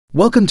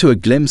Welcome to a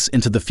glimpse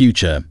into the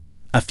future,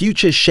 a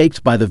future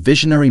shaped by the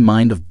visionary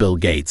mind of Bill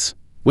Gates.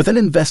 With an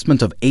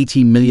investment of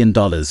 $80 million,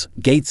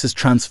 Gates is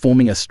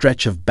transforming a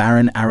stretch of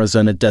barren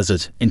Arizona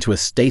desert into a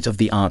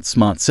state-of-the-art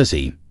smart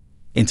city.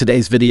 In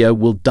today's video,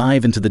 we'll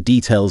dive into the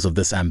details of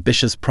this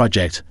ambitious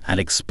project and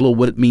explore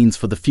what it means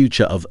for the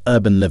future of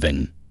urban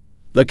living.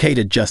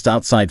 Located just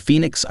outside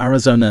Phoenix,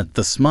 Arizona,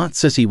 the smart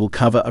city will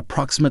cover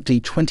approximately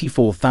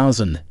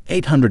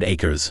 24,800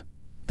 acres.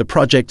 The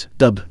project,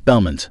 dubbed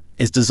Belmont,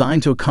 is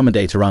designed to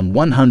accommodate around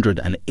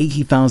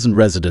 180,000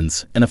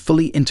 residents in a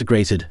fully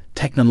integrated,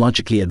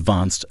 technologically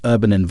advanced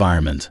urban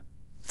environment.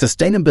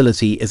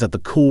 Sustainability is at the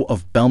core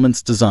of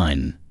Belmont's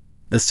design.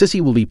 The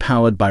city will be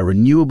powered by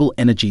renewable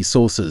energy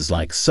sources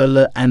like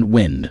solar and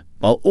wind,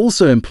 while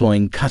also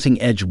employing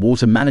cutting-edge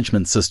water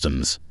management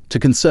systems to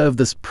conserve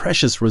this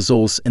precious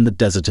resource in the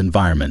desert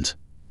environment.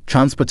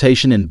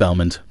 Transportation in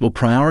Belmont will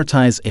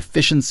prioritize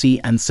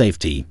efficiency and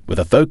safety, with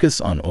a focus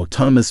on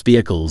autonomous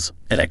vehicles,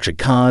 electric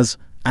cars,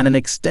 and an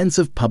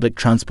extensive public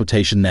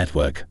transportation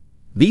network.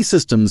 These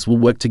systems will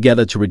work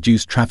together to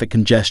reduce traffic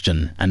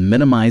congestion and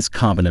minimize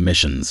carbon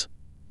emissions.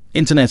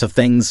 Internet of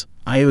Things,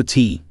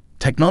 IoT,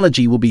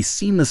 technology will be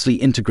seamlessly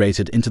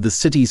integrated into the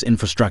city's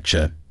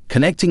infrastructure,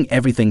 connecting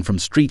everything from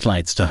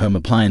streetlights to home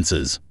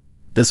appliances.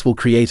 This will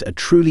create a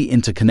truly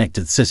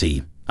interconnected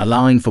city,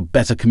 allowing for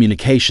better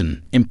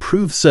communication,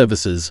 improved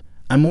services,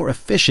 and more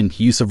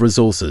efficient use of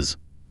resources.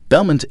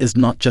 Belmont is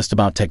not just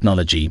about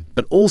technology,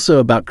 but also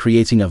about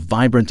creating a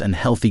vibrant and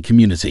healthy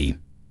community.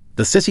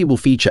 The city will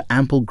feature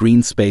ample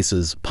green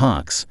spaces,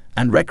 parks,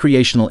 and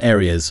recreational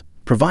areas,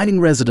 providing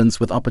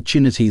residents with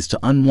opportunities to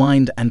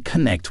unwind and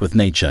connect with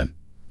nature.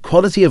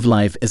 Quality of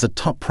life is a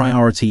top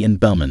priority in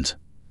Belmont.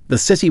 The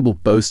city will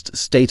boast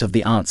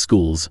state-of-the-art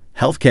schools,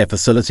 healthcare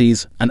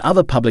facilities, and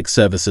other public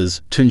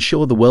services to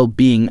ensure the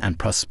well-being and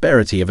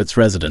prosperity of its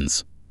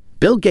residents.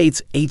 Bill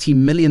Gates' $80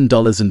 million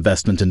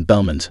investment in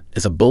Belmont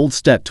is a bold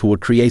step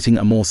toward creating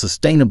a more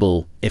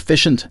sustainable,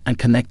 efficient, and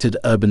connected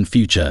urban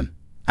future.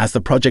 As the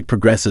project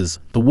progresses,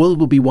 the world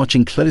will be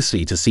watching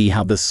closely to see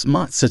how this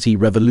smart city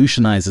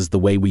revolutionizes the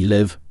way we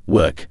live,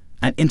 work,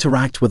 and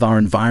interact with our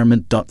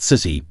environment.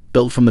 City,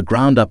 built from the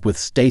ground up with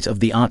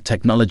state-of-the-art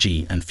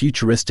technology and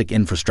futuristic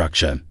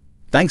infrastructure.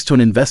 Thanks to an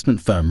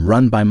investment firm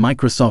run by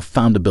Microsoft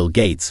founder Bill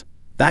Gates,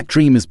 that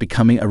dream is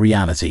becoming a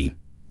reality.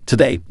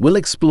 Today, we'll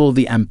explore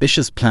the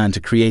ambitious plan to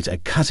create a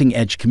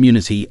cutting-edge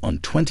community on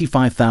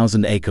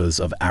 25,000 acres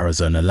of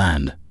Arizona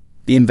land.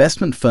 The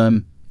investment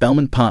firm,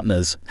 Belmont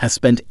Partners, has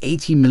spent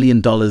 $80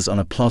 million on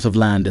a plot of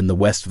land in the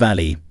West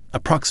Valley,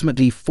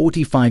 approximately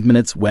 45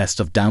 minutes west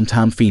of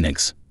downtown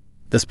Phoenix.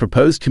 This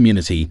proposed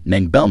community,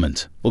 named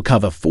Belmont, will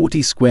cover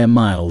 40 square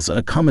miles and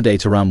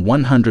accommodate around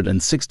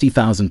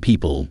 160,000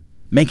 people,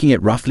 making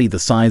it roughly the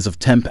size of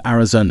Tempe,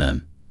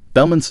 Arizona.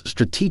 Belmont's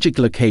strategic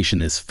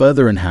location is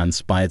further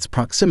enhanced by its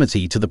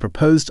proximity to the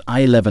proposed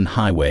I-11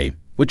 highway,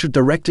 which would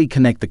directly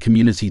connect the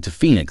community to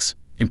Phoenix,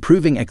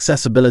 improving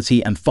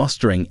accessibility and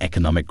fostering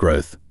economic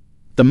growth.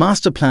 The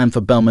master plan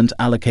for Belmont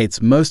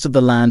allocates most of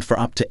the land for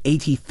up to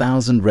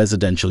 80,000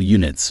 residential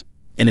units.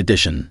 In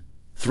addition,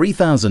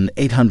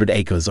 3,800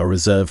 acres are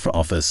reserved for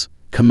office,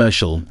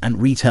 commercial,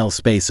 and retail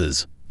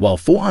spaces, while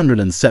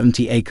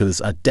 470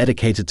 acres are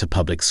dedicated to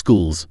public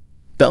schools.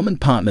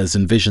 Belmont Partners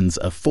envisions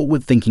a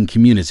forward-thinking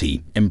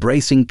community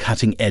embracing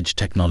cutting-edge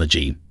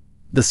technology.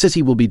 The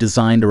city will be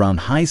designed around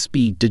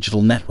high-speed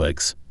digital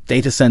networks,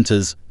 data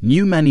centers,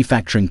 new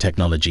manufacturing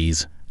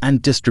technologies,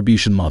 and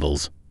distribution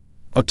models.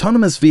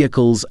 Autonomous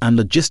vehicles and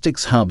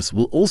logistics hubs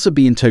will also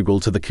be integral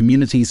to the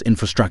community's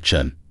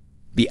infrastructure.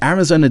 The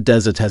Arizona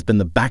desert has been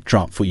the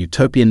backdrop for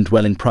utopian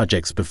dwelling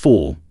projects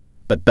before,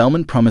 but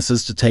Belmont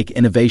promises to take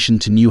innovation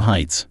to new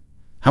heights.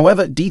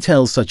 However,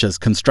 details such as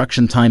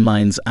construction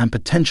timelines and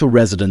potential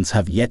residents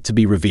have yet to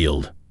be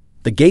revealed.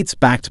 The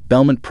Gates-backed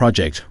Belmont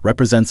project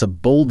represents a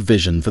bold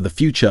vision for the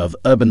future of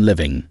urban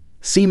living,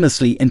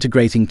 seamlessly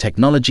integrating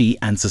technology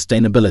and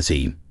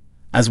sustainability.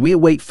 As we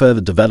await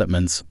further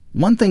developments,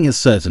 one thing is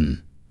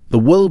certain: the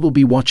world will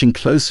be watching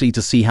closely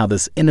to see how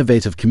this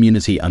innovative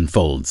community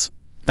unfolds.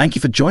 Thank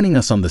you for joining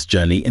us on this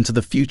journey into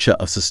the future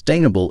of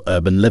sustainable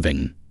urban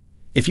living.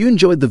 If you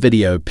enjoyed the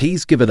video,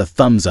 please give it a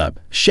thumbs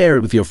up, share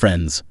it with your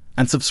friends,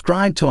 and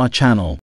subscribe to our channel.